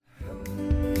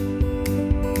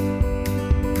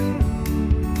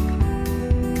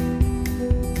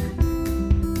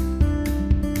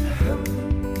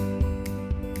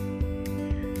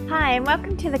Hi, and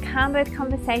welcome to the Calm Birth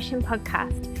Conversation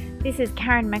podcast. This is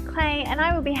Karen McClay, and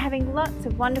I will be having lots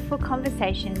of wonderful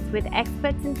conversations with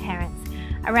experts and parents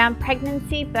around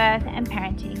pregnancy, birth, and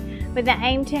parenting, with the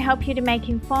aim to help you to make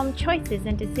informed choices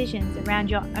and decisions around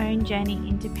your own journey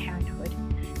into parenthood.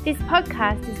 This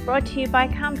podcast is brought to you by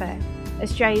Calm Birth,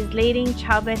 Australia's leading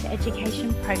childbirth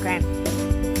education program.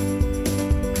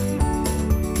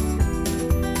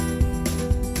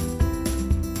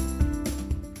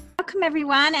 Welcome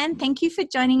everyone, and thank you for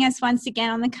joining us once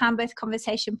again on the Calm Birth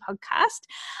Conversation podcast.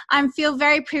 I feel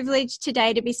very privileged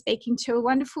today to be speaking to a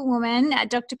wonderful woman,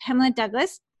 Dr. Pamela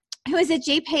Douglas, who is a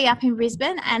GP up in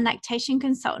Brisbane and lactation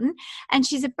consultant, and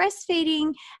she's a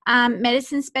breastfeeding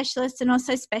medicine specialist and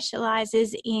also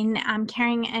specialises in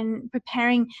caring and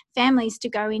preparing families to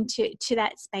go into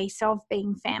that space of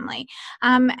being family.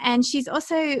 And she's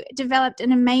also developed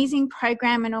an amazing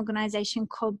program and organisation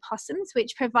called Possums,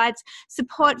 which provides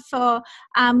support for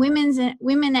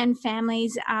women and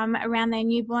families around their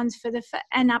newborns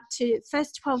and up to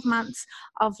first 12 months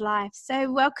of life.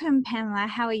 So welcome, Pamela.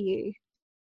 How are you?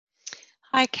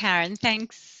 Hi, Karen.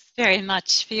 Thanks very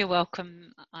much for your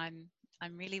welcome. I'm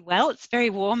really well. It's very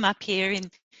warm up here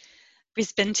in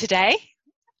Brisbane today,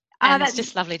 and it's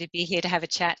just lovely to be here to have a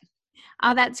chat.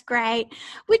 Oh, that's great.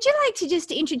 Would you like to just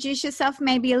introduce yourself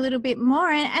maybe a little bit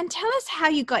more and tell us how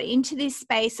you got into this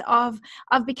space of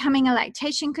becoming a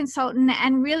lactation consultant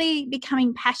and really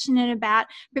becoming passionate about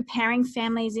preparing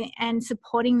families and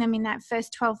supporting them in that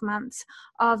first 12 months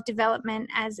of development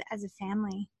as a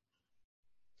family?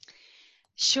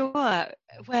 Sure.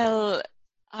 Well,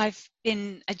 I've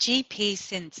been a GP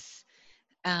since,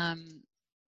 I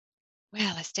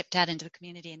stepped out into the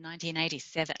community in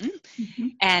 1987, Mm-hmm.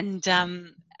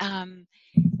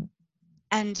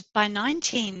 and by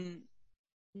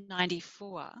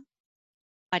 1994,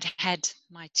 I'd had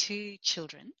my two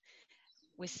children.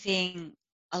 We're seeing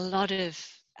a lot of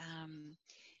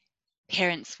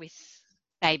parents with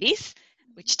babies,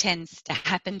 which tends to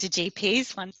happen to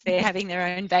GPs once they're having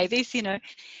their own babies,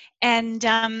 and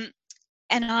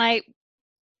I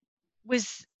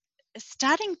was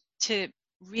starting to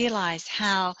realize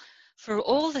how, for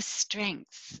all the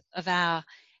strengths of our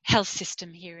health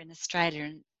system here in Australia,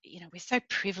 and we're so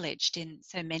privileged in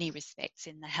so many respects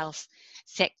in the health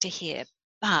sector here,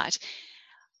 but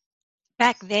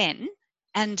back then,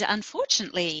 and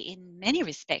unfortunately in many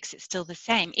respects it's still the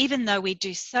same, even though we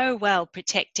do so well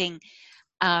protecting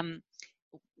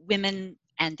women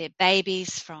and their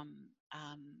babies from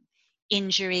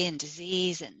injury and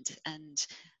disease, and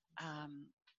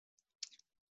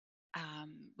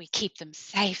we keep them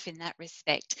safe in that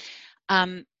respect.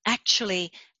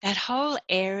 Actually, that whole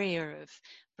area of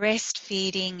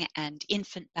breastfeeding and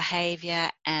infant behaviour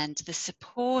and the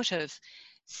support of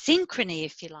synchrony,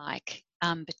 if you like,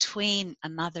 between a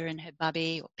mother and her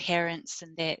bubby, or parents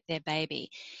and their baby,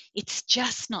 it's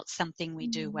just not something we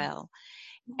do well.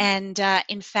 And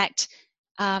in fact,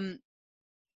 I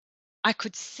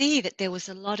could see that there was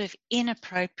a lot of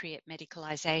inappropriate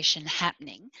medicalisation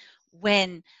happening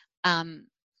when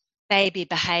baby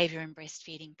behaviour and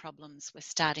breastfeeding problems were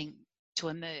starting to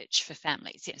emerge for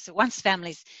families. So once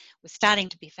families were starting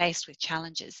to be faced with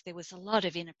challenges, there was a lot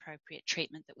of inappropriate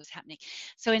treatment that was happening.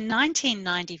 So in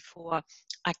 1994,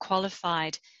 I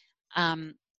qualified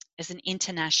as an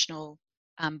international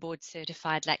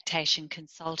board-certified lactation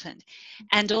consultant,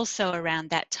 and also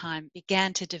around that time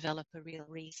began to develop a real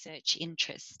research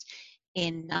interest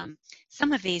in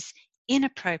some of these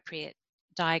inappropriate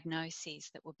diagnoses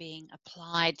that were being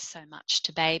applied so much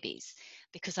to babies,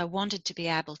 because I wanted to be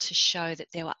able to show that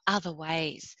there were other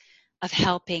ways of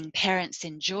helping parents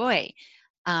enjoy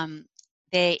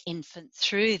their infant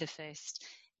through the first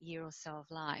year or so of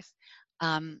life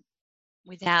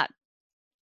without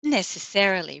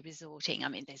necessarily resorting,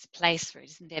 there's a place for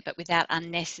it, isn't there, but without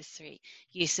unnecessary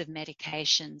use of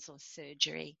medications or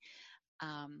surgery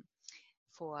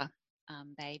for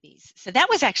babies. So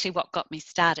that was actually what got me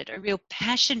started, a real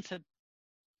passion for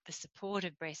the support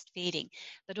of breastfeeding,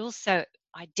 but also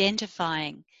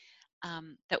identifying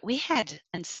that we had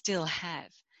and still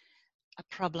have a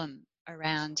problem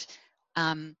around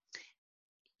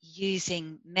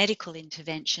using medical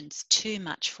interventions too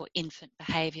much for infant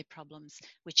behaviour problems,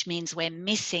 which means we're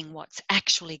missing what's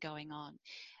actually going on.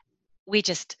 We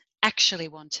just actually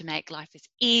want to make life as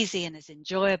easy and as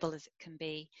enjoyable as it can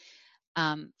be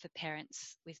for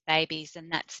parents with babies,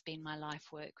 and that's been my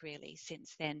life work really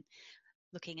since then,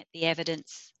 looking at the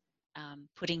evidence,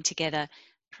 putting together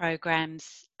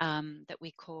programs that we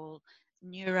call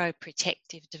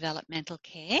neuroprotective developmental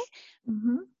care,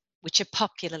 which are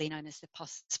popularly known as the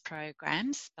POSS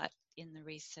programs, but in the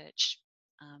research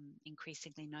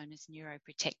increasingly known as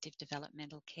neuroprotective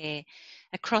developmental care,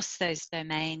 across those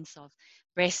domains of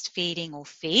breastfeeding or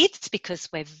feeds, because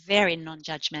we're very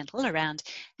non-judgmental around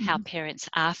how parents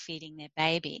are feeding their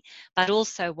baby, but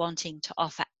also wanting to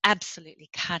offer absolutely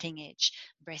cutting-edge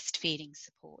breastfeeding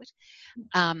support.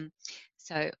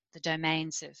 So the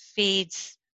domains of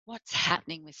feeds, what's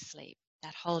happening with sleep,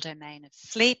 that whole domain of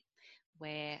sleep,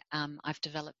 where I've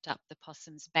developed up the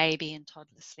Possums baby and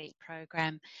toddler sleep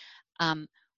program.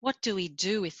 What do we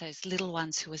do with those little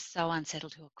ones who are so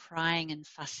unsettled, who are crying and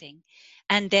fussing?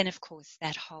 And then, of course,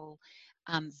 that whole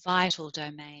vital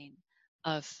domain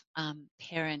of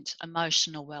parent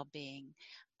emotional well-being,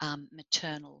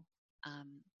 maternal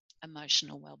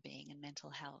emotional well-being and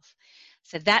mental health.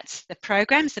 So that's the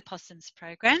programs, the Possums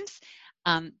programs,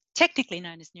 technically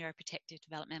known as neuroprotective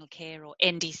developmental care, or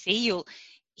NDC. You'll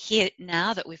hear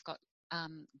now that we've got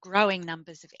growing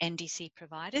numbers of NDC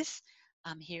providers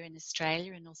here in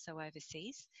Australia and also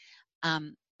overseas.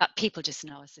 But people just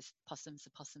know us as Possums,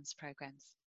 the Possums programs.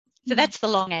 So that's the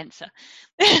long answer.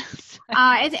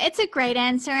 It's a great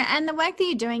answer. And the work that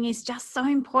you're doing is just so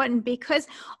important, because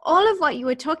all of what you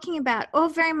were talking about all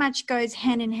very much goes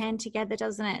hand in hand together,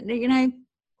 doesn't it? You know,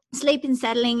 sleep and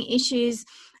settling issues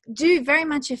do very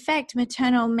much affect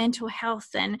maternal mental health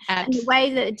and the way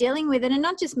that they're dealing with it, and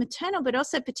not just maternal but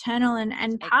also paternal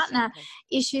and partner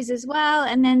issues as well,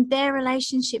 and then their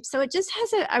relationships. So it just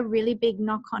has a really big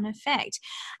knock-on effect,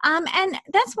 and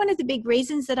that's one of the big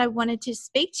reasons that I wanted to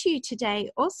speak to you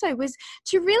today also, was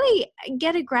to really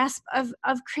get a grasp of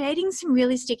creating some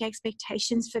realistic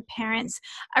expectations for parents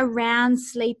around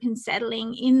sleep and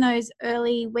settling in those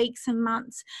early weeks and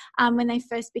months when they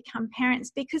first become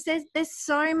parents, because there's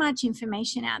so much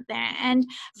information out there, and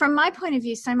from my point of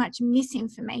view, so much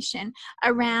misinformation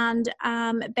around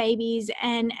babies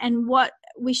and what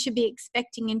we should be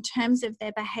expecting in terms of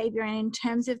their behavior and in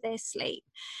terms of their sleep.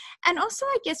 And also,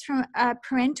 I guess, from a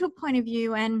parental point of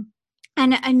view and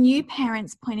a new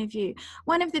parent's point of view,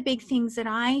 one of the big things that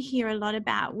I hear a lot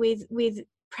about with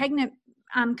pregnant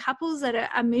couples that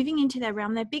are moving into their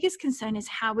realm, their biggest concern is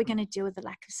how we're going to deal with the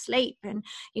lack of sleep, and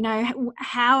you know,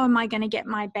 how am I going to get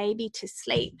my baby to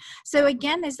sleep? So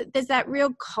again, there's that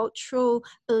real cultural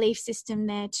belief system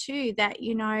there too, that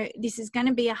you know, this is going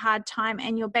to be a hard time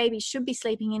and your baby should be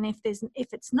sleeping, and if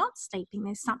it's not sleeping,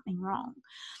 there's something wrong.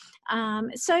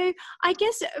 So I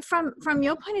guess from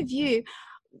your point of view,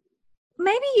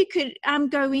 maybe you could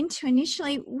go into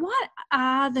initially, what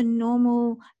are the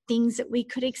normal things that we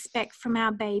could expect from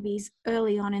our babies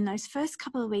early on in those first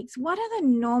couple of weeks? What are the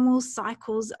normal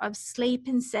cycles of sleep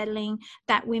and settling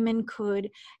that women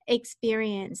could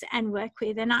experience and work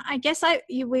with? And I guess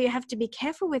we have to be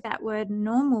careful with that word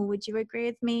normal. Would you agree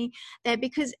with me there?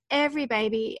 Because every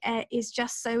baby is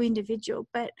just so individual,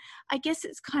 but I guess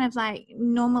it's kind of like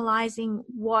normalizing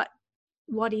what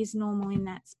is normal in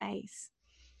that space.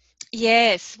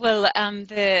 Yes, well,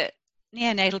 the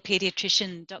neonatal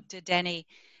paediatrician, Dr. Danny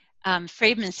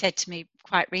Friedman, said to me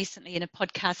quite recently in a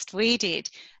podcast we did,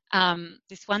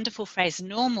 this wonderful phrase,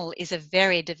 normal is a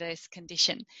very diverse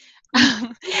condition.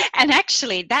 And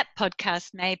actually, that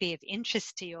podcast may be of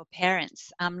interest to your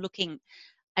parents, looking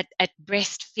at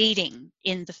breastfeeding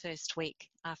in the first week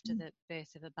after the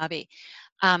birth of a bubby.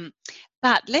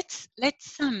 But let's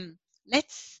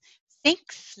think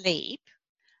sleep.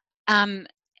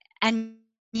 And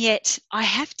yet, I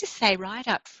have to say right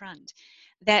up front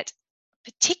that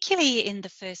particularly in the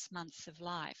first months of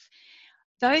life,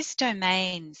 those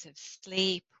domains of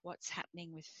sleep, what's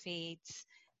happening with feeds,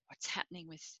 what's happening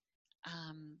with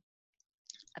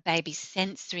a baby's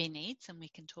sensory needs, and we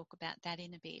can talk about that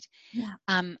in a bit,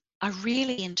 are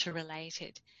really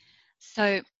interrelated.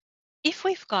 So if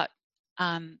we've got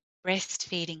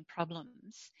breastfeeding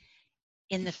problems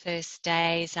in the first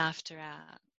days after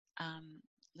our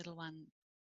little one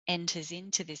enters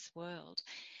into this world,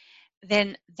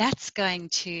 then that's going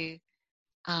to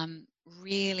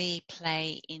really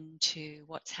play into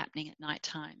what's happening at night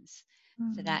times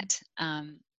for that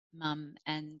mum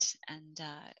and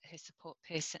her support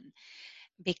person,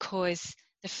 because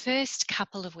the first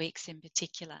couple of weeks in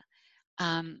particular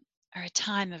are a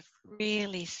time of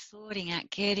really sorting out,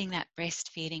 getting that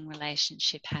breastfeeding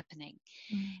relationship happening.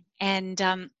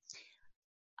 And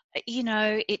you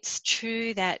know, it's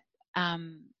true that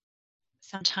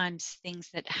sometimes things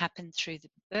that happen through the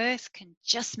birth can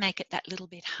just make it that little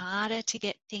bit harder to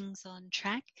get things on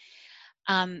track.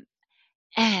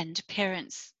 And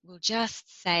parents will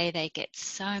just say they get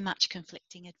so much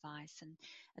conflicting advice. And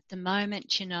at the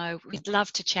moment, you know, we'd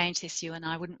love to change this, you and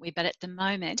I, wouldn't we? But at the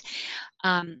moment,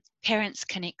 parents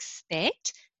can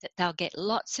expect that they'll get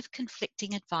lots of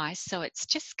conflicting advice. So it's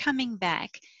just coming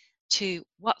back to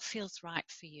what feels right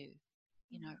for you,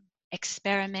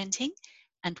 experimenting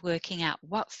and working out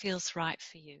what feels right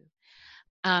for you.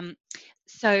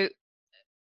 So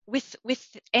with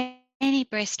any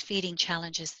breastfeeding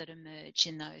challenges that emerge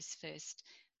in those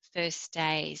first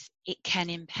days, it can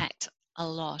impact a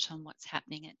lot on what's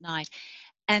happening at night.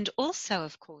 And also,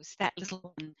 of course, that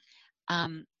little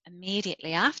one,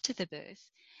 immediately after the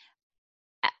birth,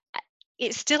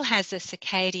 it still has a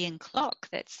circadian clock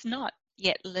that's not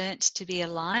yet learnt to be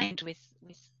aligned with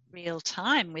real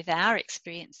time, with our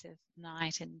experience of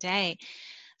night and day.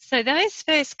 So those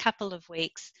first couple of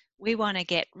weeks, we want to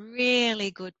get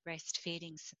really good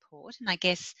breastfeeding support. And I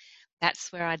guess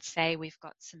that's where I'd say we've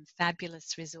got some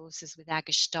fabulous resources with our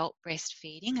Gestalt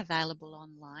breastfeeding available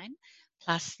online,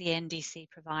 plus the NDC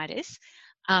providers.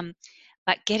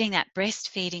 But getting that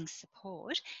breastfeeding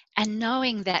support and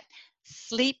knowing that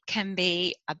sleep can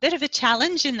be a bit of a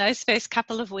challenge in those first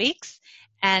couple of weeks,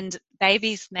 and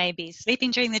babies may be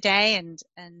sleeping during the day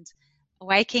and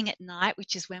waking at night,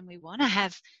 which is when we want to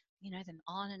have them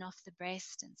on and off the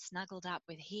breast and snuggled up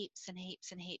with heaps and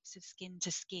heaps and heaps of skin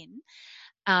to skin.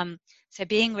 So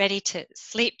being ready to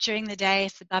sleep during the day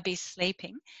if the bubby's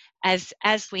sleeping, as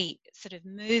we sort of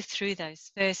move through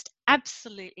those first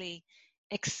absolutely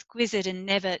exquisite and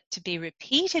never to be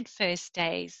repeated first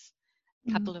days,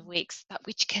 couple of weeks, but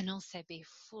which can also be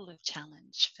full of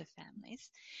challenge for families.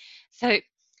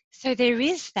 So there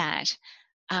is that.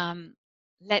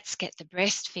 Let's get the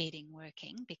breastfeeding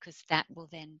working, because that will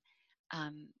then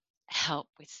help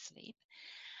with sleep.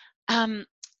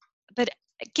 But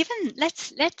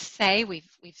let's say we've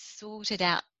sorted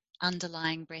out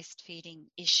underlying breastfeeding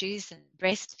issues, and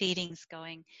breastfeeding's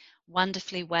going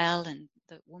wonderfully well, and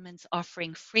the woman's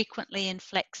offering frequently and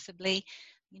flexibly,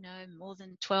 more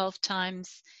than 12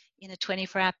 times in a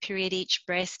 24-hour period each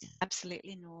breast is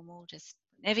absolutely normal. Just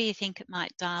whenever you think it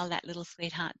might dial that little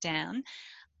sweetheart down.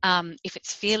 If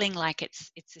it's feeling like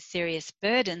it's a serious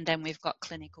burden, then we've got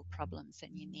clinical problems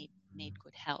and you need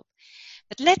good help.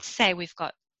 But let's say we've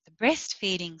got the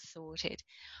breastfeeding sorted.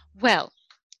 Well,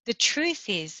 the truth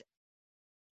is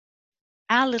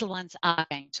our little ones are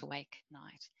going to wake at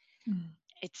night.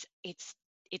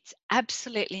 It's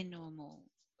absolutely normal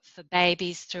for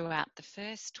babies throughout the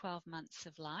first 12 months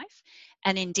of life.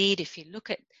 And indeed, if you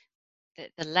look at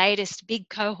the latest big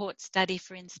cohort study,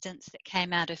 for instance, that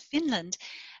came out of Finland,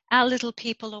 our little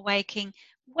people are waking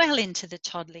well into the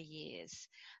toddler years.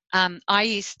 I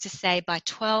used to say by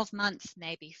 12 months,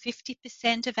 maybe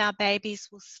 50% of our babies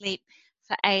will sleep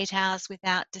for 8 hours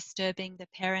without disturbing the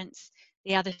parents.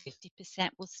 The other 50%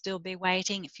 will still be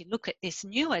waiting. If you look at this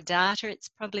newer data, it's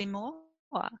probably more.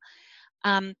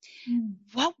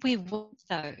 What we want,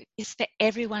 though, is for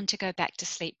everyone to go back to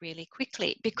sleep really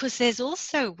quickly, because there's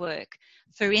also work,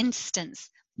 for instance,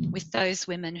 with those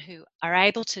women who are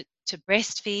able to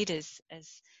breastfeed as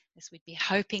we'd be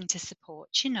hoping to support.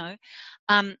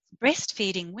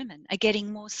 Breastfeeding women are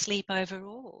getting more sleep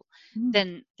overall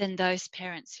than those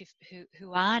parents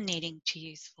who are needing to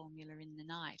use formula in the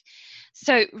night.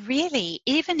 So really,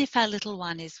 even if our little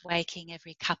one is waking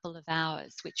every couple of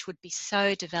hours, which would be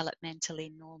so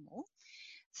developmentally normal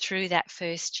through that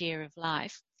first year of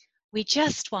life, we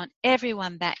just want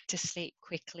everyone back to sleep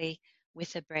quickly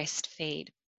with a breastfeed.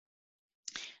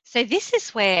 So this is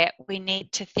where we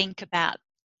need to think about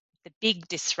the big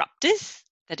disruptors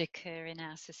that occur in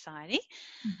our society.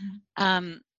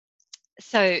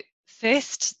 So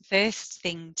first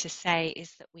thing to say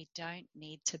is that we don't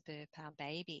need to burp our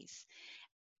babies.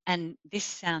 And this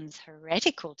sounds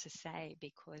heretical to say,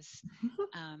 because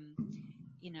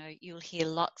you'll hear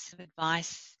lots of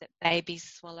advice that babies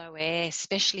swallow air,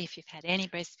 especially if you've had any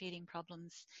breastfeeding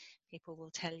problems. People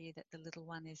will tell you that the little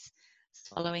one is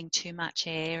swallowing too much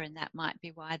air, and that might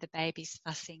be why the baby's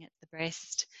fussing at the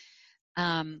breast.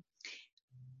 And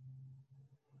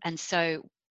so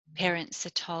parents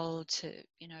are told to,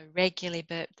 regularly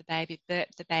burp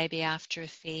the baby after a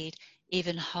feed,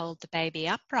 even hold the baby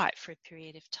upright for a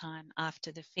period of time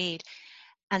after the feed.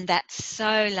 And that's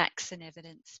so lax in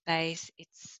evidence base.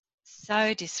 It's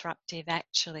so disruptive,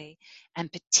 actually,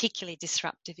 and particularly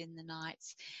disruptive in the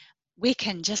nights. We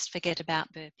can just forget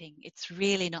about burping. It's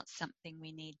really not something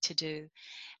we need to do.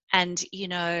 And,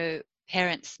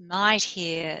 parents might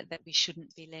hear that we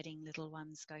shouldn't be letting little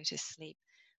ones go to sleep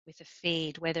with a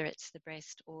feed, whether it's the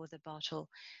breast or the bottle,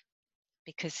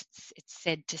 because it's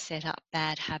said to set up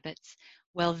bad habits.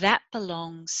 Well, that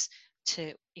belongs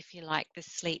to, if you like, the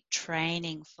sleep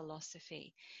training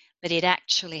philosophy, but it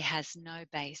actually has no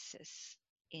basis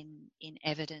in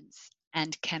evidence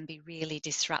and can be really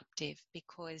disruptive,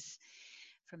 because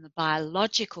from a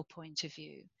biological point of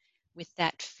view, with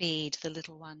that feed, the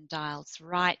little one dials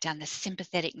right down. The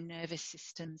sympathetic nervous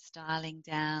system's dialing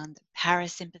down, the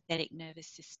parasympathetic nervous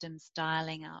system's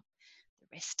dialing up, the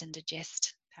rest and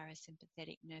digest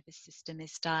parasympathetic nervous system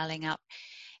is dialing up,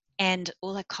 and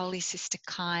all the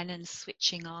cholecystokinin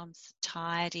switching on,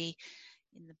 satiety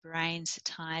in the brain,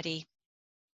 satiety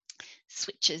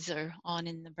switches are on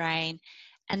in the brain.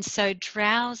 And so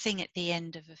drowsing at the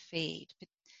end of a feed,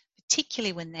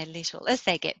 particularly when they're little, as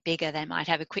they get bigger, they might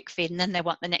have a quick feed and then they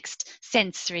want the next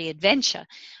sensory adventure.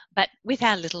 But with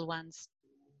our little ones,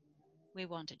 we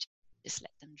want to just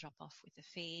let them drop off with a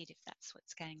feed if that's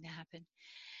what's going to happen,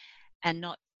 and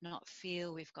not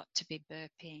feel we've got to be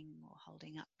burping or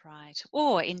holding upright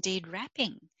or indeed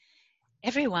wrapping.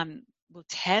 Everyone will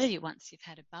tell you once you've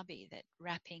had a bubby that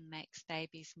wrapping makes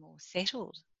babies more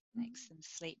settled, makes them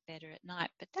sleep better at night,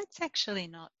 but that's actually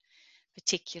not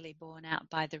particularly borne out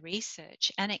by the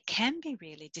research, and it can be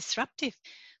really disruptive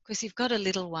because you've got a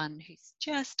little one who's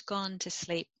just gone to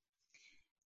sleep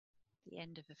at the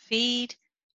end of a feed,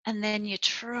 and then you're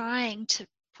trying to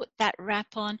put that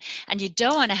wrap on, and you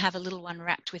don't want to have a little one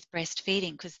wrapped with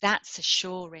breastfeeding because that's a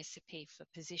sure recipe for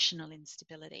positional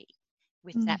instability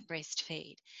with that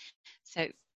breastfeed. So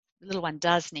the little one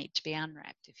does need to be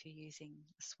unwrapped if you're using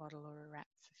a swaddle or a wrap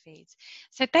for feeds.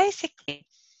 So basically,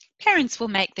 parents will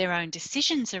make their own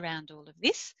decisions around all of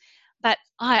this, but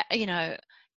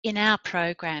in our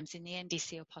programs, in the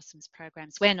NDC or Possums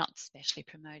programs, we're not specially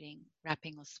promoting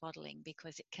wrapping or swaddling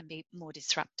because it can be more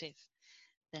disruptive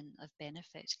than of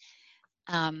benefit.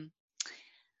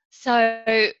 So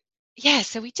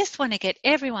we just want to get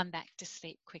everyone back to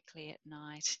sleep quickly at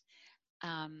night.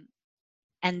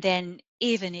 And then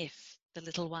even if the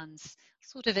little one's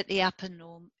sort of at the upper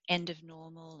end of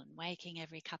normal and waking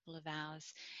every couple of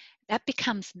hours, that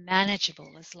becomes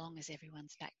manageable as long as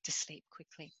everyone's back to sleep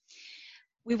quickly.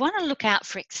 We want to look out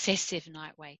for excessive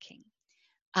night waking.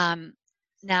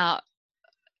 Now,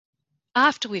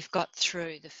 after we've got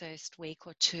through the first week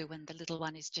or two when the little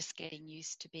one is just getting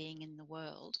used to being in the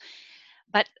world,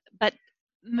 but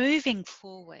moving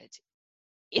forward,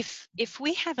 if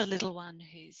we have a little one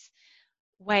who's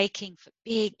waking for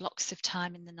big blocks of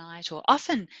time in the night, or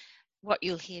often what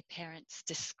you'll hear parents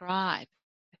describe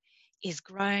is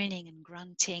groaning and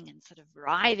grunting and sort of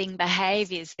writhing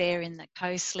behaviours there in the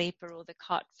co-sleeper or the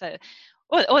cot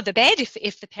or the bed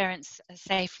if the parents are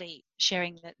safely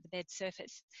sharing the bed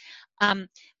surface.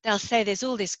 They'll say there's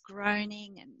all this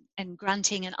groaning and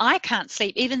grunting and I can't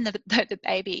sleep even though the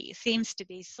baby seems to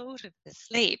be sort of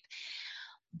asleep.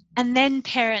 And then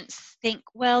parents think,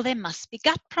 well, there must be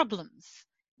gut problems.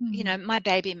 My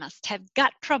baby must have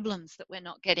gut problems that we're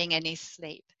not getting any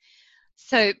sleep.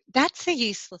 So that's a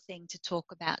useful thing to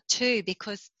talk about too,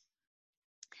 because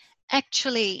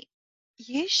actually,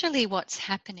 usually what's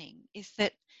happening is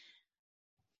that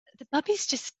the bubby's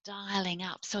just dialing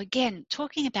up. So again,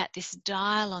 talking about this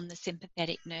dial on the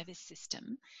sympathetic nervous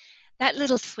system, that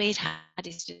little sweetheart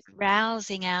is just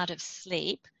rousing out of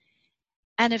sleep.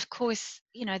 And of course,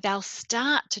 they'll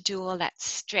start to do all that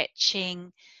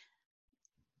stretching,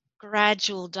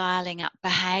 gradual dialing up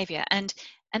behavior. And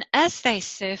as they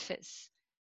surface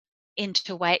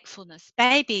into wakefulness,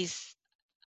 babies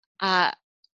are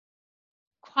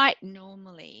quite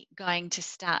normally going to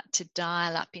start to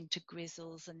dial up into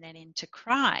grizzles and then into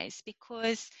cries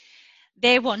because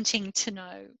they're wanting to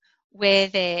know where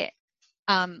their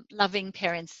loving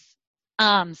parents'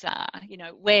 arms are.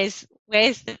 Where's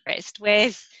the breast?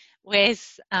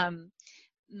 Where's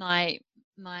my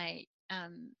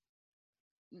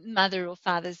mother or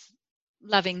father's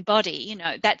loving body?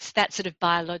 That's sort of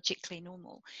biologically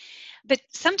normal. But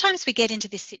sometimes we get into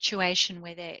this situation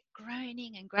where they're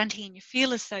groaning and grunting and you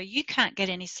feel as though you can't get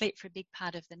any sleep for a big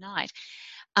part of the night.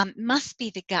 Must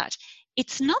be the gut.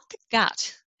 It's not the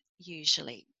gut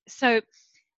usually. So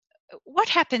what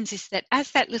happens is that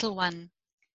as that little one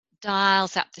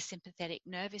dials up the sympathetic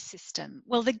nervous system,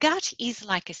 well, the gut is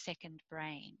like a second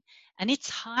brain and it's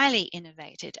highly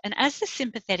innervated. And as the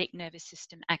sympathetic nervous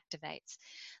system activates,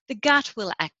 the gut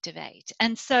will activate.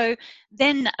 And so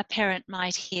then a parent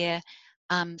might hear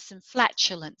some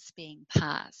flatulence being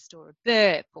passed or a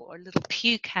burp or a little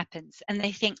puke happens and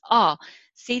they think, oh,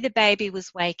 see, the baby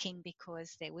was waking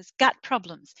because there was gut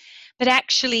problems. But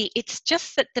actually, it's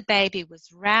just that the baby was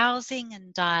rousing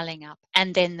and dialing up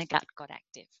and then the gut got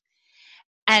active.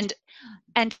 And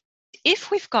if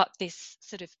we've got this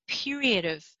sort of period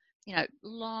of,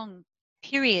 long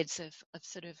periods of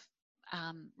sort of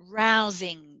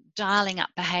rousing, dialing up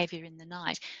behaviour in the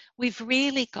night, we've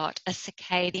really got a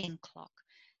circadian clock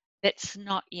that's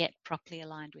not yet properly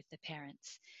aligned with the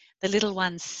parents. the little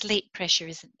one's sleep pressure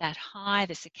isn't that high,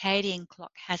 the circadian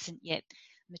clock hasn't yet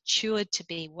matured to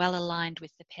be well aligned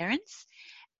with the parents.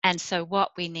 And so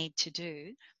what we need to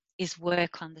do is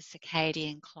work on the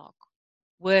circadian clock,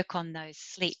 work on those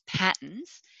sleep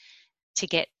patterns to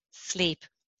get sleep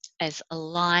as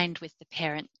aligned with the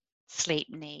parent sleep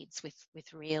needs,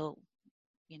 with real,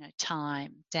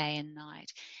 time, day and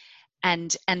night.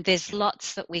 And there's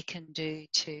lots that we can do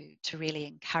to really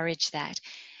encourage that.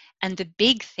 And the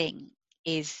big thing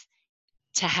is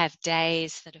to have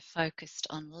days that are focused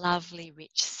on lovely,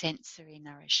 rich sensory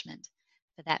nourishment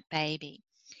for that baby.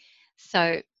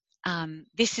 So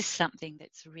this is something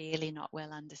that's really not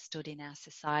well understood in our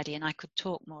society, and I could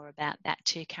talk more about that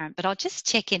too, Karen, but I'll just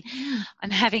check in.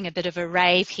 I'm having a bit of a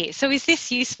rave here. So is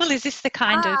this useful? Is this the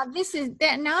kind of...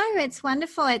 No, it's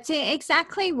wonderful. It's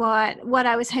exactly what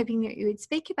I was hoping that you would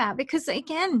speak about, because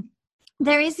again,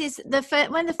 there is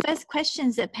one of the first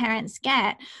questions that parents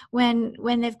get when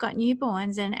they've got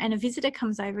newborns and a visitor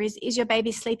comes over is your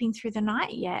baby sleeping through the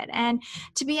night yet? And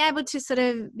to be able to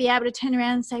turn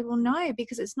around and say, well, no,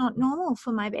 because it's not normal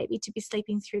for my baby to be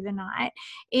sleeping through the night,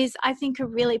 is, I think, a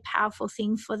really powerful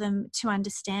thing for them to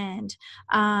understand,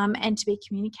 and to be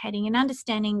communicating and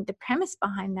understanding the premise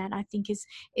behind that, I think is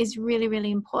really, really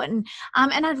important.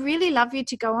 And I'd really love you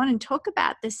to go on and talk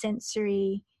about the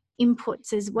sensory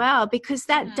inputs as well, because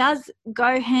that does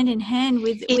go hand in hand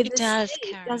with it the does,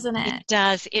 sleep, Karen. doesn't it? It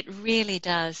does. It really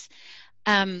does.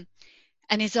 And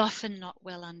is often not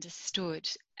well understood.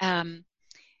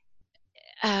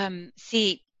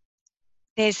 See,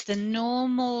 there's the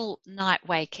normal night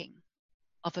waking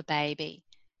of a baby.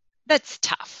 That's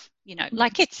tough,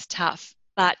 like it's tough,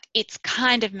 but it's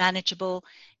kind of manageable.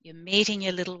 You're meeting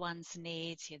your little one's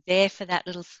needs. You're there for that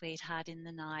little sweetheart in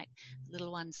the night. The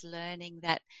little one's learning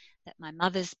that my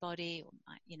mother's body, or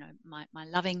my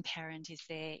loving parent is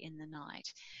there in the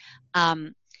night.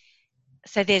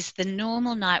 So there's the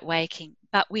normal night waking,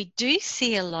 but we do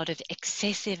see a lot of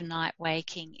excessive night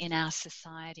waking in our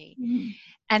society.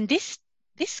 And this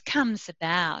comes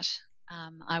about,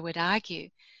 I would argue,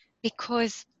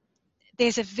 because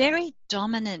there's a very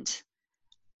dominant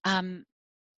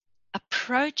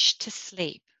approach to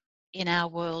sleep in our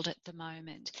world at the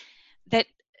moment that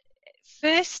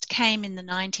first came in the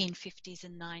 1950s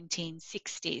and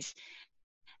 1960s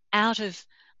out of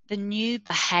the new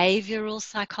behavioral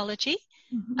psychology,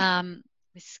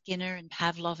 with Skinner and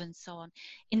Pavlov and so on.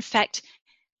 In fact,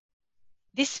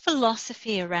 this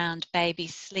philosophy around baby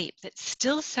sleep that's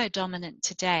still so dominant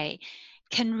today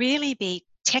can really be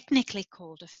technically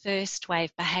called a first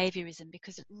wave behaviorism,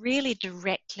 because it really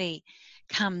directly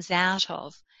comes out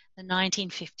of the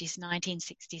 1950s,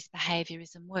 1960s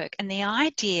behaviorism work. And the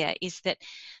idea is that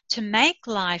to make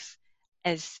life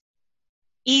as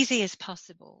easy as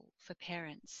possible for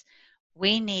parents,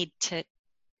 we need to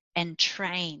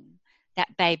entrain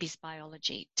that baby's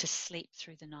biology to sleep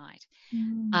through the night.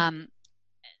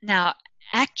 Now,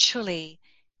 actually,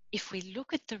 if we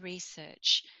look at the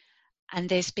research, and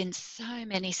there's been so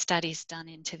many studies done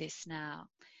into this now,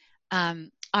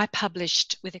 I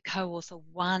published with a co-author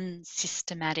one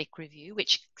systematic review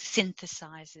which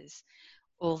synthesizes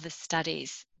all the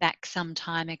studies back some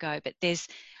time ago, but there's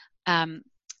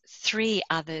 3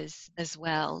 others as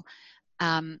well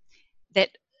that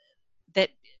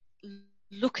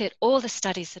look at all the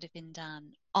studies that have been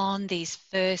done on these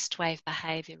first wave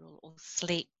behavioral or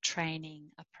sleep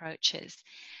training approaches.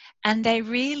 And they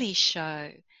really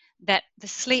show that the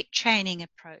sleep training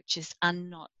approaches are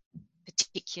not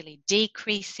particularly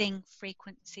decreasing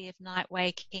frequency of night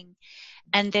waking,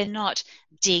 and they're not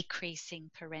decreasing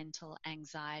parental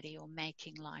anxiety or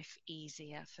making life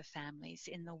easier for families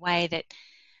in the way that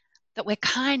we're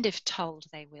kind of told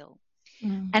they will.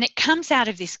 And it comes out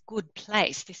of this good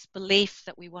place, this belief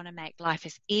that we want to make life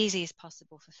as easy as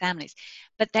possible for families.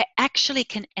 But they actually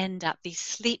can end up, these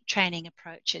sleep training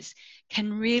approaches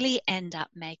can really end up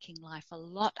making life a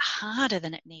lot harder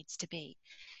than it needs to be,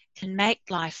 can make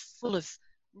life full of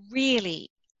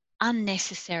really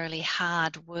unnecessarily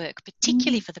hard work,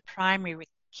 particularly for the primary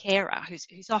carer,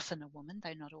 who's often a woman,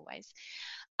 though not always,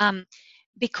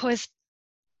 because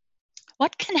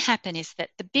what can happen is that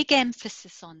the big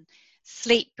emphasis on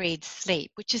sleep breeds sleep,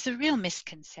 which is a real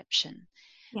misconception.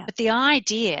 Yeah. But the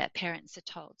idea, parents are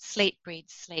told, sleep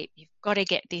breeds sleep. You've got to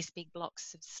get these big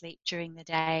blocks of sleep during the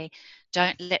day.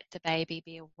 Don't let the baby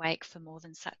be awake for more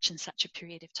than such and such a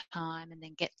period of time, and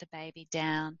then get the baby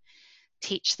down.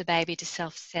 Teach the baby to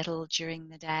self-settle during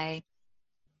the day.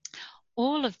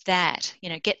 All of that,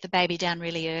 get the baby down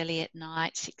really early at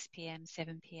night, 6 p.m.,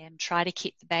 7 p.m. Try to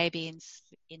keep the baby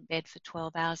in bed for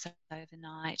 12 hours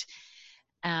overnight.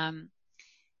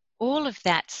 all of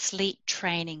that sleep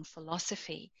training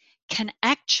philosophy can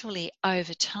actually,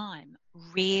 over time,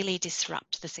 really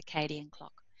disrupt the circadian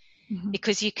clock. Mm-hmm.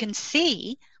 Because you can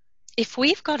see, if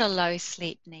we've got a low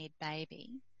sleep need baby,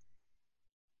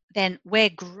 then we're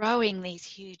growing these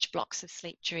huge blocks of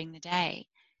sleep during the day.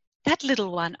 That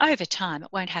little one, over time,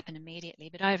 it won't happen immediately,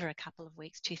 but over a couple of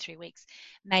weeks, 2-3 weeks,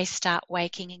 may start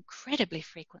waking incredibly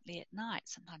frequently at night,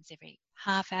 sometimes every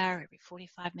half hour, every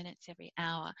 45 minutes, every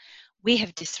hour. We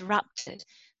have disrupted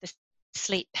the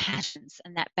sleep patterns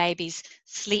and that baby's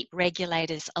sleep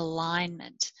regulators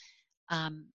alignment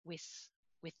with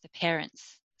the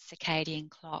parent's circadian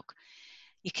clock.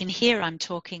 You can hear I'm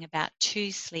talking about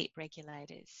two sleep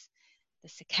regulators, the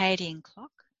circadian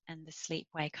clock and the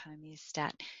sleep-wake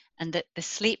homeostat. And that the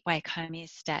sleep-wake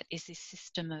homeostat is this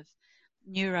system of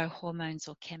neurohormones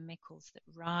or chemicals that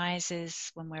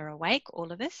rises when we're awake,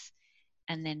 all of us,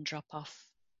 and then drop off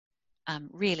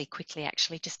really quickly,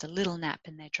 actually, just a little nap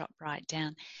and they drop right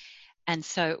down. And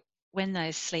so when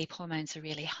those sleep hormones are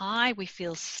really high, we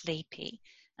feel sleepy.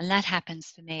 And that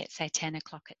happens for me at, say, 10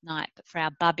 o'clock at night. But for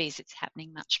our bubbies, it's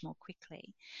happening much more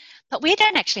quickly. But we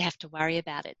don't actually have to worry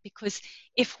about it, because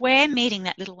if we're meeting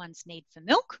that little one's need for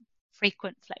milk,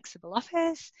 frequent flexible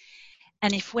offers,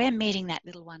 and if we're meeting that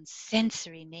little one's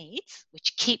sensory needs,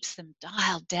 which keeps them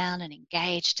dialed down and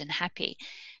engaged and happy,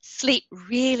 sleep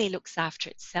really looks after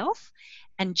itself.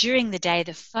 And during the day,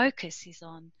 the focus is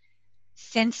on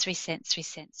sensory, sensory,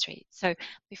 sensory. So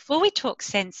before we talk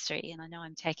sensory, and I know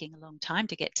I'm taking a long time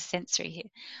to get to sensory here,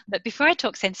 but before I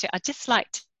talk sensory, I'd just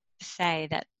like to say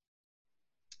that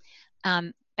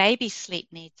baby sleep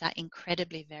needs are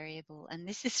incredibly variable, and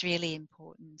this is really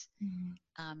important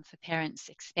for parents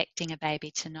expecting a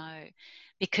baby to know,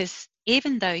 because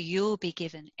even though you'll be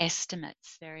given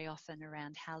estimates very often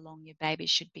around how long your baby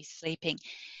should be sleeping,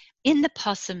 in the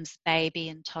Possums Baby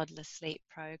and Toddler Sleep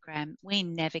Program, we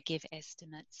never give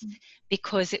estimates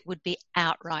because it would be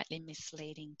outrightly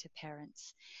misleading to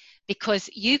parents. Because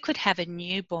you could have a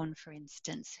newborn, for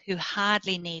instance, who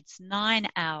hardly needs 9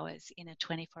 hours in a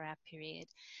 24-hour period,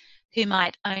 who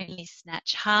might only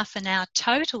snatch half an hour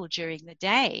total during the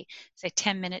day, so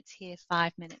 10 minutes here,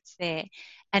 5 minutes there,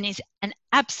 and is an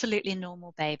absolutely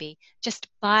normal baby, just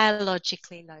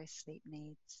biologically low sleep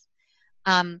needs.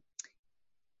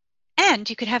 And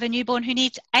you could have a newborn who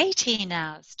needs 18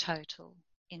 hours total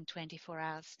in 24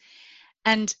 hours.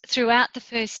 And throughout the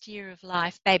first year of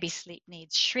life, baby sleep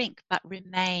needs shrink but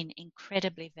remain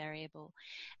incredibly variable.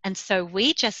 And so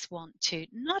we just want to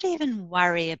not even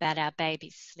worry about our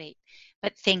baby's sleep,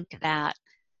 but think about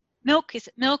milk. Is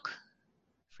it milk?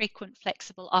 Frequent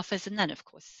flexible offers, and then of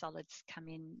course solids come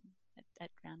in at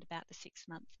around about the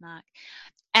 6-month mark.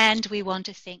 And we want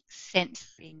to think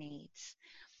sensory needs.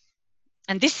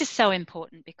 And this is so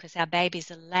important because our babies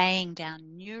are laying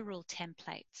down neural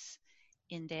templates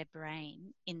in their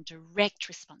brain in direct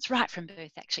response, right from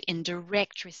birth actually, in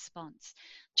direct response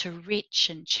to rich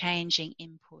and changing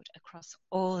input across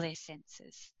all their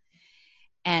senses.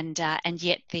 And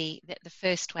yet the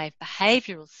first wave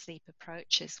behavioural sleep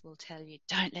approaches will tell you,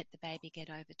 don't let the baby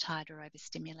get overtired or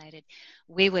overstimulated.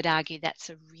 We would argue that's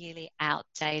a really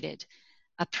outdated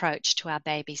approach to our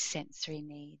baby's sensory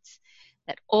needs,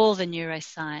 that all the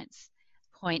neuroscience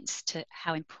points to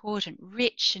how important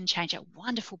rich and change, a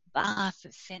wonderful bath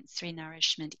of sensory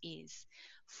nourishment is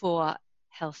for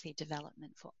healthy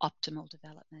development, for optimal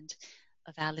development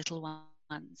of our little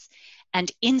ones.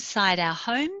 And inside our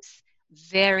homes,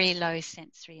 very low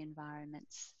sensory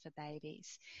environments for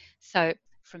babies. So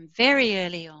from very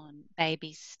early on,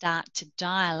 babies start to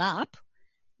dial up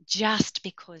just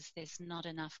because there's not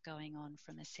enough going on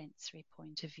from a sensory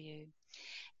point of view.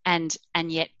 And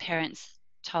yet parents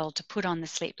told to put on the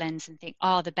sleep lens and think,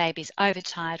 oh, the baby's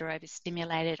overtired or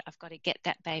overstimulated, I've got to get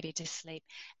that baby to sleep.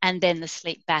 And then the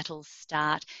sleep battles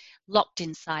start. Locked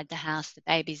inside the house, the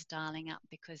baby's dialing up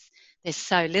because there's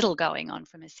so little going on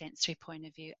from a sensory point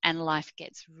of view, and life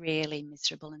gets really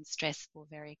miserable and stressful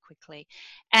very quickly.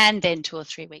 And then 2 or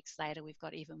 3 weeks later, we've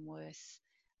got even worse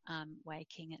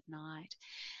waking at night.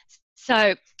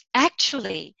 So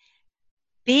actually,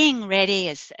 being ready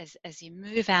as you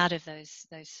move out of those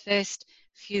first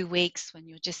few weeks when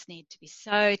you just need to be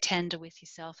so tender with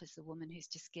yourself as the woman who's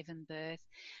just given birth,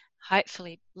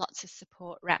 hopefully lots of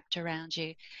support wrapped around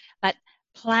you, but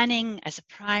planning as a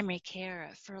primary carer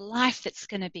for a life that's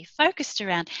going to be focused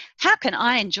around how can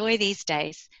I enjoy these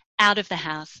days out of the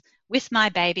house with my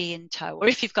baby in tow, or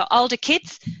if you've got older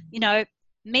kids,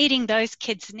 meeting those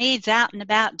kids' needs out and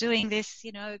about, doing this,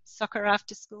 soccer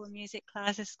after school, music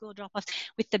classes, school drop-offs,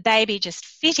 with the baby just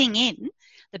fitting in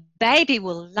The baby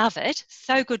will love it,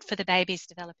 so good for the baby's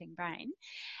developing brain.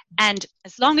 And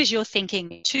as long as you're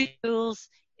thinking 2 tools,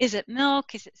 is it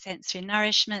milk? Is it sensory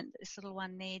nourishment that this little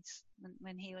one needs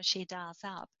when he or she dials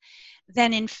up?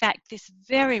 Then in fact, this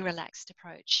very relaxed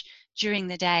approach during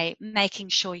the day, making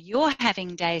sure you're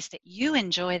having days that you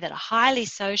enjoy, that are highly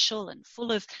social and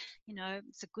full of,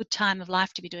 it's a good time of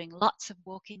life to be doing lots of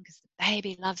walking because the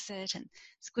baby loves it and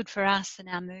it's good for us and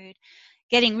our mood.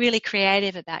 Getting really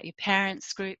creative about your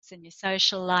parents' groups and your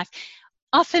social life.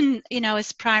 Often,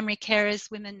 as primary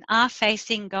carers, women are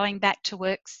facing going back to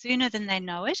work sooner than they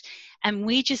know it. And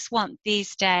we just want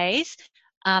these days,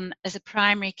 as a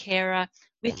primary carer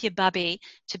with your bubby,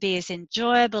 to be as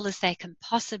enjoyable as they can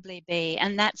possibly be.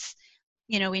 And that's,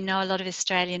 we know a lot of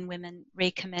Australian women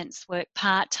recommence work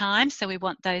part-time. So we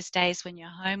want those days when you're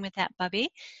home with that bubby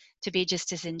to be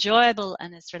just as enjoyable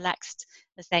and as relaxed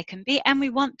as they can be. And we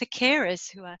want the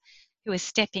carers who are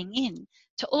stepping in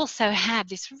to also have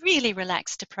this really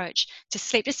relaxed approach to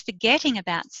sleep, just forgetting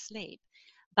about sleep,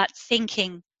 but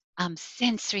thinking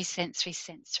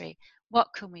sensory. What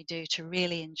can we do to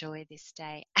really enjoy this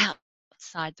day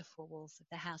outside the four walls of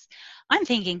the house? I'm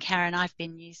thinking, Karen, I've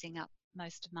been using up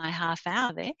most of my half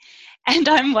hour there, and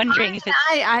I'm wondering if it's...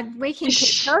 we can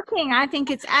keep talking. I think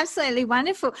it's absolutely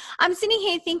wonderful. I'm sitting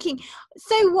here thinking,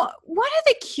 so what are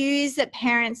the cues that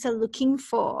parents are looking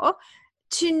for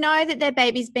to know that their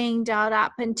baby's being dialed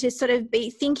up, and to sort of be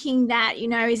thinking that,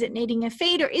 is it needing a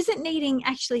feed or is it needing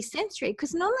actually sensory?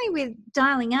 Because normally with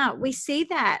dialing up, we see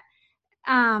that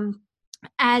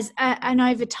as an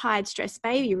overtired, stressed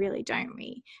baby, really, don't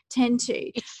we? Tend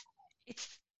to.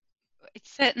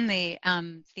 It's certainly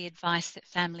the advice that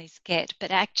families get,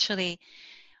 but actually,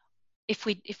 if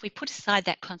we put aside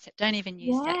that concept, don't even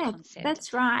use that concept.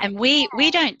 That's right. And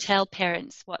we don't tell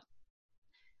parents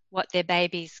what their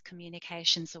baby's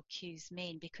communications or cues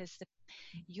mean, because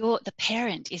the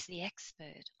parent is the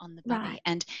expert on the bubby.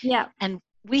 Right. And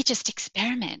we just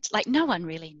experiment. Like, no one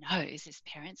really knows as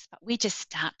parents, but we just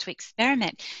start to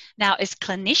experiment. Now, as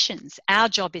clinicians, our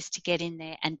job is to get in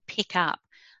there and pick up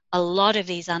a lot of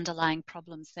these underlying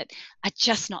problems that are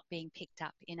just not being picked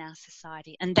up in our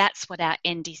society. And that's what our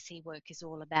NDC work is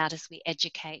all about, as we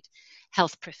educate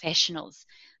health professionals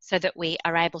so that we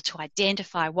are able to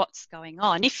identify what's going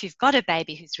on. If you've got a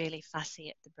baby who's really fussy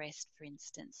at the breast, for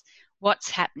instance, what's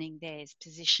happening there? Is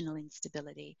positional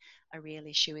instability a real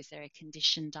issue? Is there a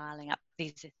condition dialing up?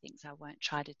 These are things I won't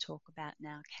try to talk about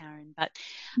now, Karen. But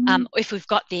if we've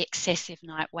got the excessive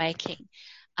night waking,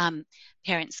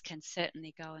 parents can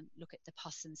certainly go and look at the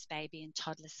Possums Baby and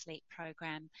Toddler Sleep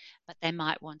program, but they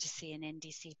might want to see an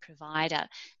NDC provider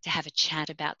to have a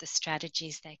chat about the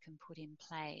strategies they can put in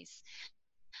place.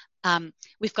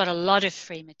 We've got a lot of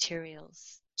free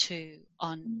materials too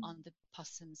on the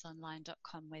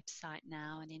possumsonline.com website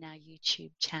now and in our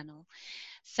YouTube channel.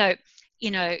 So,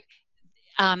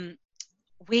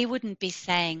 we wouldn't be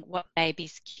saying what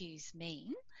baby's cues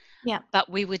mean. Yeah. But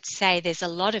we would say there's a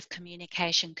lot of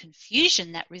communication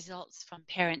confusion that results from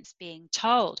parents being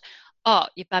told, oh,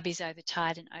 your bubby's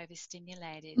overtired and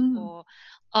overstimulated, or,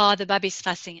 oh, the bubby's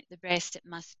fussing at the breast, it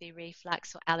must be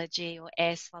reflux or allergy or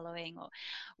air swallowing.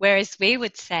 Whereas we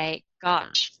would say,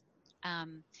 gosh,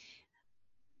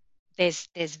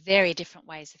 there's very different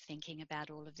ways of thinking about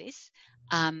all of this.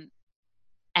 And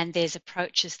there's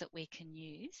approaches that we can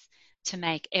use to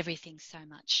make everything so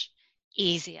much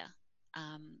easier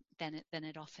than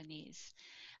it often is.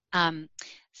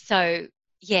 So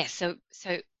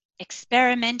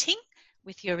experimenting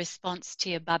with your response to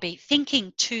your bubby,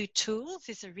 thinking 2 tools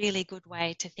is a really good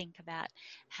way to think about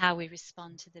how we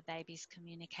respond to the baby's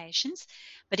communications.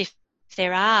 But if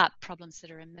there are problems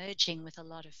that are emerging with a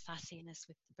lot of fussiness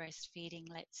with the breastfeeding,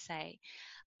 let's say,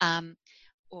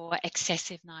 or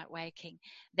excessive night waking,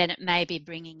 then it may be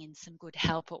bringing in some good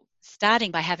help, or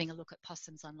starting by having a look at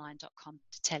possumsonline.com,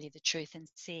 to tell you the truth, and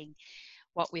seeing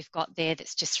what we've got there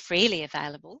that's just freely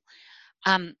available.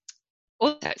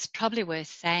 Also, it's probably worth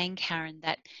saying, Karen,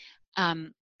 that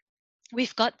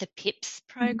we've got the PIPS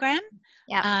program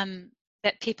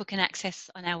that people can access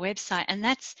on our website, and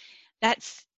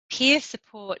that's peer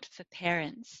support for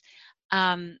parents.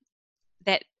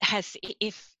 That has,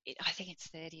 I think it's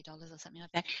 $30 or something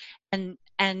like that, and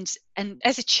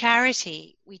as a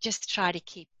charity, we just try to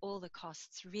keep all the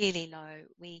costs really low.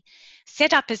 We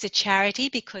set up as a charity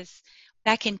because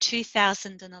back in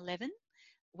 2011,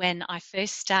 when I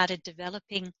first started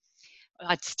developing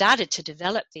I'd started to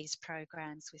develop these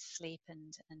programs with sleep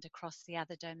and across the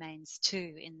other domains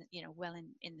too in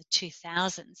the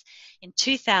 2000s. In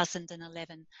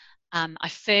 2011, I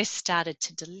first started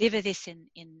to deliver this in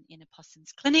a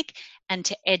Possums clinic and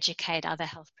to educate other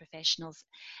health professionals.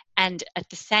 And at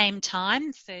the same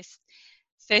time,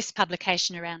 first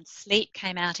publication around sleep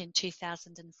came out in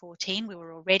 2014. We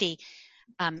were already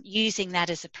using that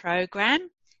as a program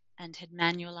and had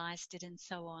manualized it and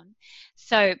so on.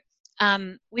 So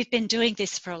we've been doing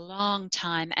this for a long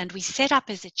time, and we set up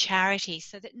as a charity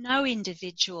so that no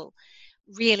individual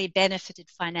really benefited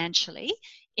financially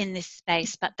in this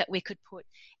space, but that we could put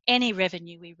any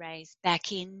revenue we raise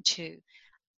back into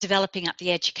developing up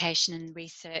the education and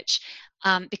research,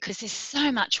 because there's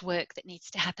so much work that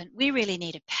needs to happen. We really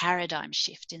need a paradigm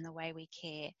shift in the way we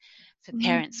care for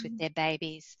parents with their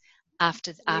babies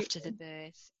after the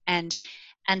birth, and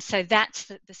so that's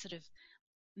the sort of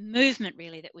movement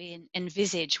really that we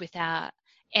envisage with our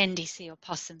NDC or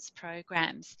Possums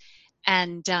programs,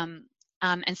 and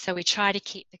so we try to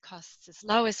keep the costs as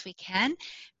low as we can.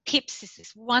 PIPS is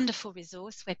this wonderful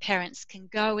resource where parents can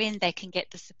go in, they can get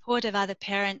the support of other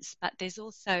parents, but there's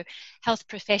also health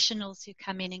professionals who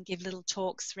come in and give little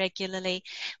talks regularly.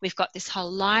 We've got this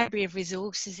whole library of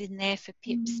resources in there for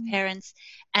PIPS parents,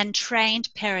 and trained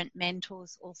parent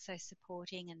mentors also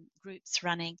supporting and groups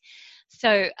running.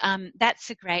 So that's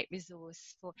a great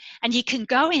resource and you can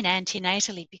go in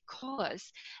antenatally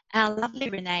because our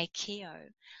lovely Renee Keogh,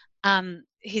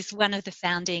 who's one of the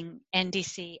founding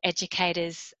NDC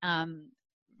educators,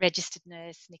 registered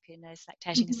nurse, NICU nurse,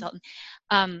 lactation consultant.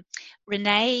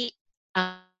 Renee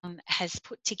has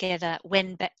put together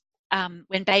When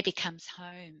Baby Comes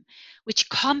Home, which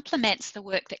complements the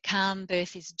work that Calm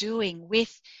Birth is doing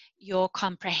with your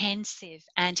comprehensive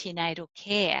antenatal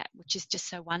care, which is just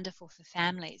so wonderful for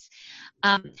families.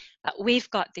 But we've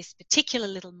got this particular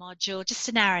little module, just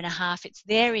an hour and a half. It's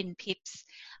there in PIPS,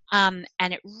 and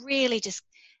it really just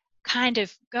kind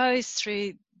of goes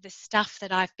through the stuff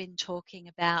that I've been talking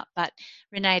about, but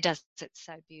Renee does it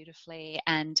so beautifully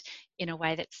and in a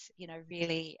way that's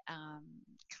really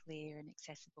clear and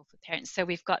accessible for parents. So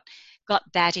we've got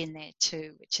that in there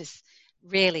too, which is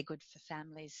really good for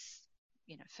families,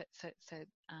 for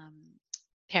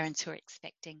parents who are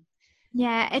expecting.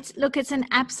 Yeah, it's an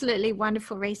absolutely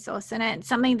wonderful resource, and it's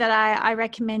something that I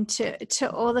recommend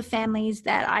to all the families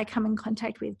that I come in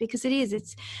contact with, because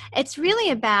it's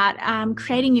really about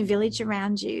creating a village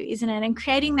around you, isn't it? And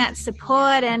creating that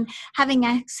support and having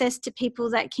access to people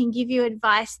that can give you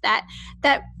advice that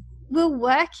will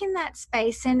work in that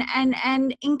space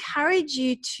and encourage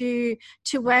you to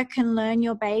work and learn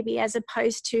your baby, as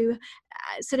opposed to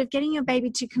sort of getting your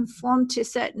baby to conform to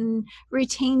certain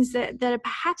routines that are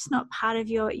perhaps not part of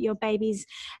your baby's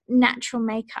natural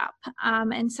makeup.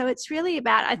 And so it's really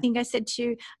about, I think I said to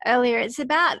you earlier, it's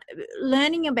about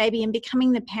learning your baby and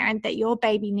becoming the parent that your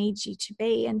baby needs you to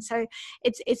be. And so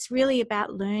it's really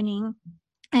about learning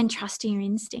and trusting your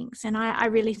instincts. And I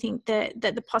really think that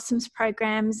the Possums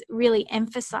programs really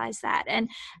emphasize that. And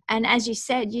as you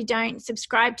said, you don't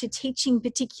subscribe to teaching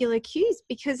particular cues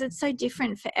because it's so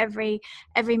different for every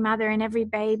mother and every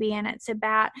baby. And it's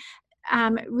about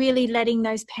really letting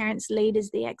those parents lead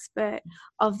as the expert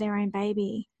of their own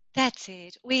baby. That's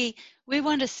it. We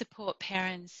want to support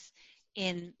parents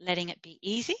in letting it be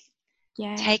easy,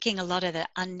 taking a lot of the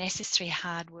unnecessary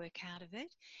hard work out of it.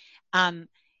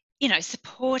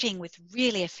 Supporting with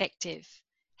really effective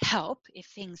help if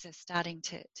things are starting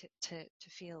to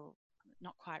feel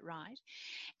not quite right,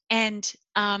 and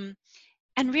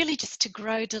really just to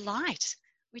grow delight.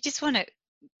 We just want to,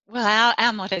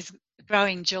 our motto is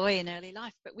growing joy in early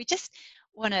life, but we just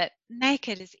want to make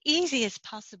it as easy as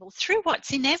possible through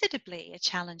what's inevitably a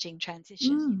challenging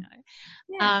transition.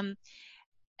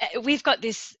 We've got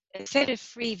this set of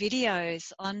free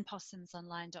videos on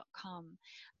possumsonline.com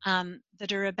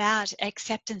that are about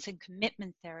acceptance and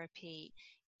commitment therapy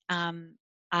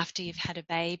after you've had a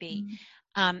baby.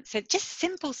 So just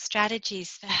simple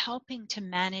strategies for helping to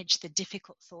manage the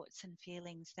difficult thoughts and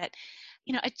feelings that,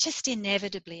 are just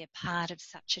inevitably a part of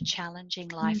such a challenging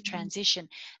life transition.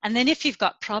 And then if you've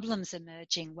got problems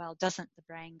emerging, well, doesn't the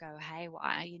brain go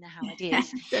haywire? You know how it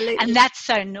is. Absolutely. And that's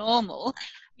so normal.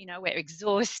 We're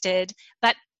exhausted,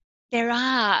 but there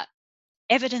are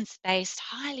evidence-based,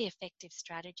 highly effective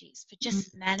strategies for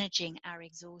just managing our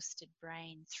exhausted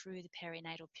brain through the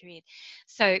perinatal period.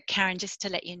 So, Karen, just to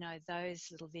let you know, those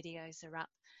little videos are up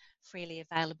freely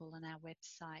available on our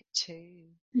website too.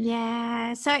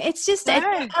 Yeah, so it's just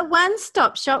So, a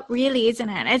one-stop shop, really, isn't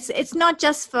it? It's not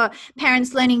just for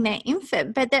parents learning their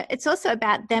infant, but it's also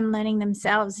about them learning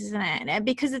themselves, isn't it?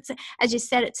 Because it's, as you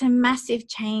said, it's a massive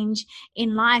change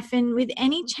in life, and with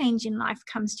any change in life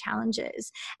comes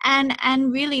challenges, and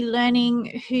really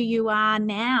learning who you are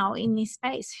now in this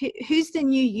space. Who's the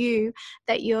new you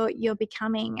that you're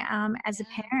becoming as a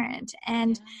parent,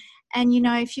 and you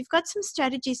know, if you've got some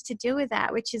strategies to deal with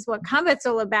that, which is what Comfort's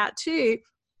all about too,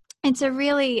 it's a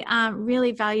really,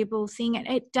 really valuable thing.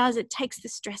 It takes the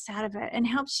stress out of it and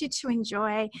helps you to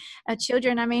enjoy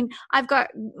children. I mean,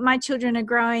 my children are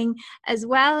growing as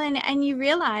well. And you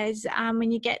realize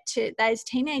when you get to those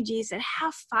teenage years that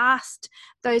how fast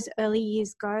those early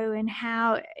years go and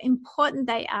how important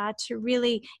they are to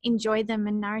really enjoy them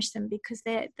and nourish them, because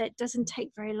that doesn't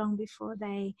take very long before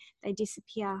they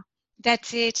disappear.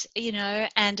 that's it, you know,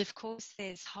 and of course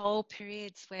there's whole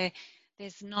periods where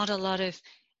there's not a lot of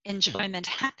enjoyment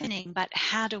happening, but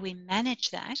how do we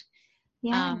manage that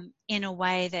in a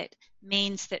way that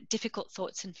means that difficult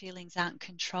thoughts and feelings aren't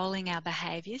controlling our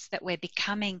behaviours, that we're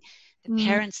becoming the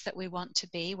parents that we want to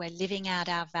be, we're living out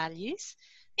our values.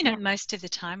 You know, most of the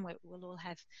time we'll all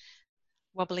have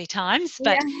wobbly times,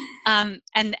 but and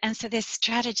so there's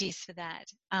strategies for that,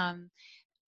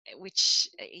 which,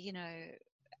 you know,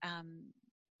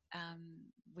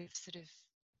 we've sort of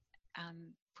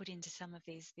put into some of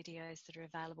these videos that are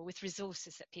available with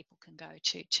resources that people can go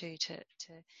to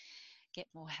get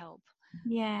more help.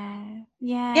 Yeah.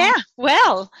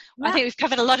 Well, I think we've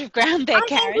covered a lot of ground there,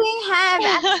 Karen. I think we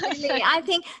have, absolutely. I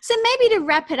think so. Maybe to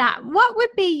wrap it up, what would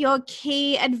be your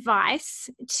key advice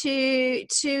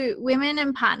to women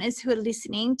and partners who are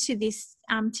listening to this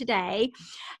today,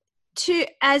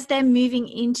 as they're moving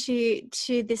into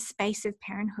this space of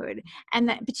parenthood, and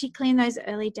that particularly in those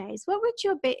early days? What would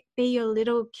be your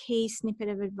little key snippet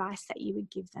of advice that you would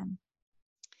give them?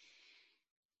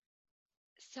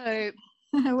 So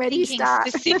where do you thinking start?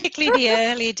 specifically the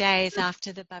early days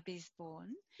after the baby's born,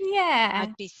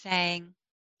 I'd be saying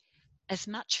as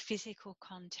much physical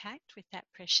contact with that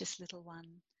precious little one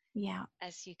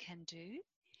as you can do,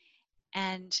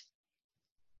 and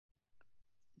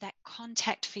that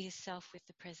contact for yourself with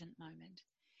the present moment.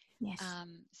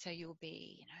 So you'll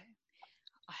be, you know,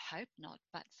 I hope not,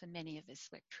 but for many of us,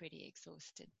 we're pretty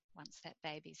exhausted once that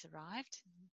baby's arrived.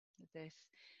 The birth,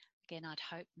 again, I'd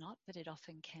hope not, but it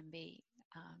often can be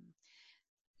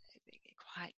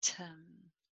quite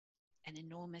an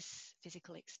enormous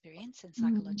physical experience and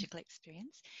psychological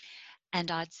experience.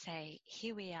 And I'd say,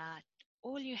 here we are.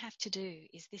 All you have to do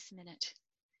is this minute,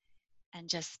 and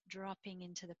just dropping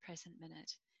into the present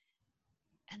minute,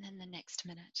 and then the next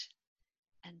minute,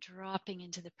 and dropping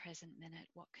into the present minute.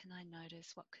 What can I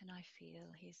notice? What can I feel?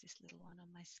 Here's this little one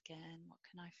on my skin. What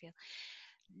can I feel?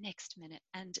 Next minute.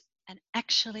 And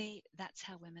actually, that's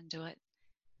how women do it.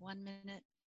 1 minute,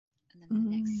 and then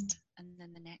the next, and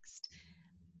then the next.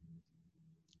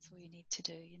 That's all you need to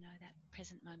do, you know, that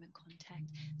present moment contact.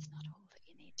 It's not all that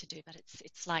you need to do, but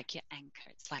it's like your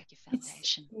anchor. It's like your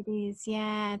foundation. It is,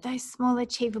 yeah. Those small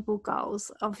achievable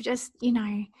goals of just, you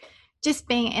know, just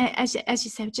being, as you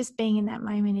said, just being in that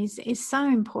moment is so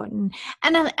important.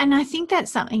 And I think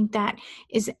that's something that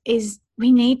is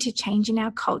we need to change in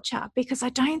our culture, because I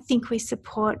don't think we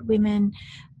support women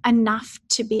enough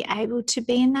to be able to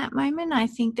be in that moment. I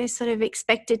think they're sort of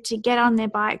expected to get on their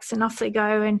bikes and off they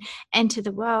go and enter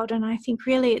the world. And I think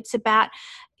really it's about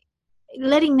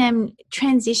letting them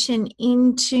transition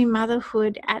into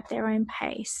motherhood at their own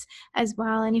pace as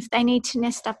well. And if they need to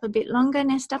nest up a bit longer,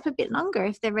 nest up a bit longer.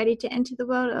 If they're ready to enter the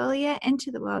world earlier, enter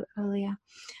the world earlier.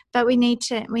 But we need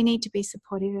to be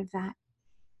supportive of that.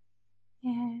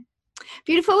 Yeah.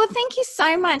 Beautiful. Well, thank you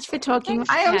so much for talking.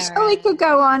 Thanks, I'm sure we could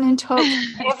go on and talk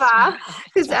forever,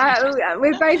 because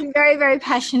we're both very, very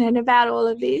passionate about all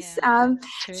of this.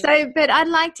 But I'd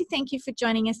like to thank you for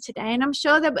joining us today. And I'm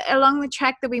sure that along the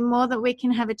track there'll be more that we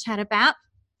can have a chat about.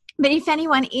 But if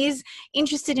anyone is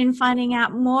interested in finding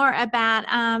out more about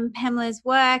Pamela's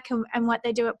work and what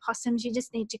they do at Possums, you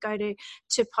just need to go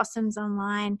to Possums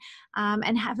online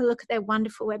and have a look at their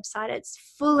wonderful website. It's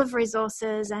full of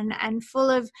resources and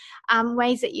full of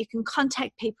ways that you can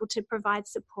contact people to provide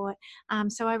support.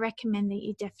 So I recommend that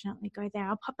you definitely go there.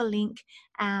 I'll pop a link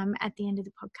at the end of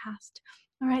the podcast.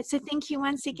 All right, so thank you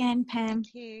once again, Pam.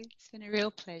 Thank you. It's been a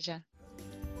real pleasure.